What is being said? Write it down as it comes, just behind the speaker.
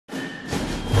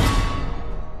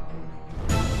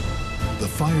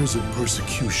fires of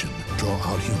persecution draw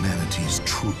out humanity's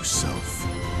true self.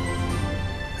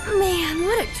 Man,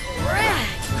 what a drag!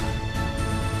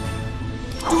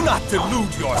 Do not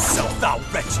delude yourself, thou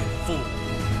wretched fool!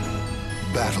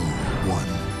 Battle 1.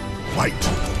 Fight!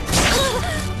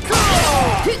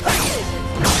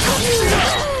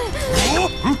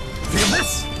 Feel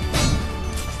this?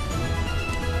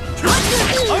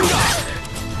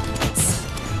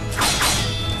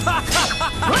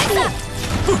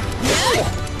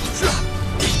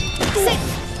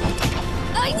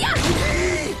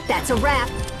 That's a wrap.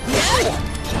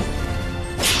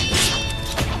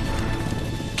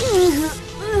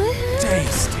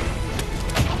 Tasty.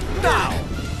 Now,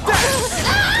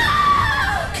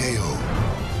 KO.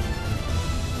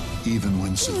 Even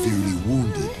when severely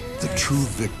wounded, the true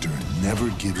victor never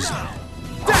gives up.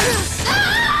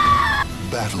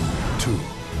 Battle 2.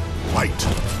 Fight!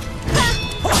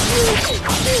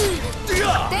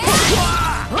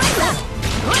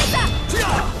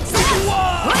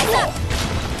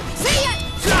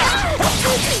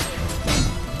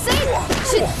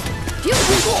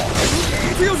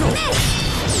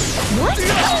 What?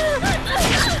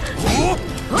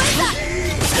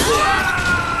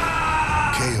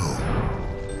 KO.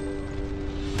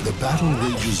 The battle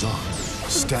rages on.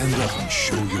 Stand up and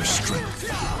show your strength.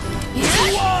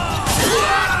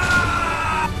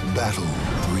 Battle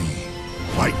 3.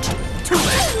 Fight! too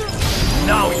late.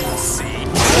 Now you'll see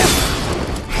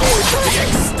the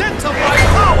extent of my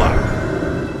power!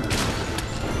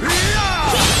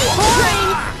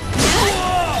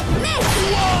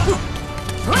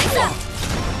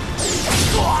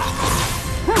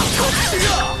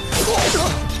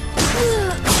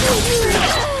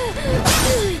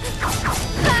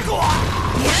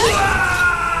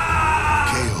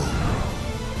 KO.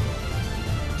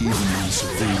 Even when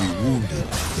severely wounded,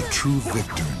 the true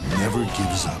victor never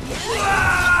gives up.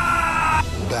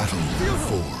 Battle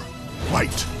 4.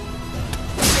 Fight!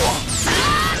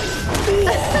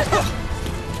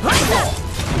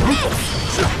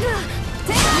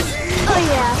 Oh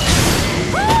yeah.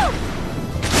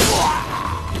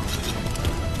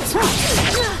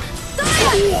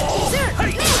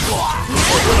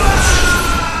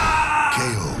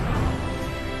 KO.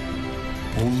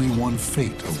 Only one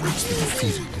fate awaits the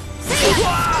defeated.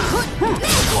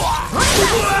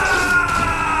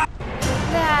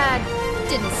 That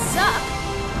didn't suck.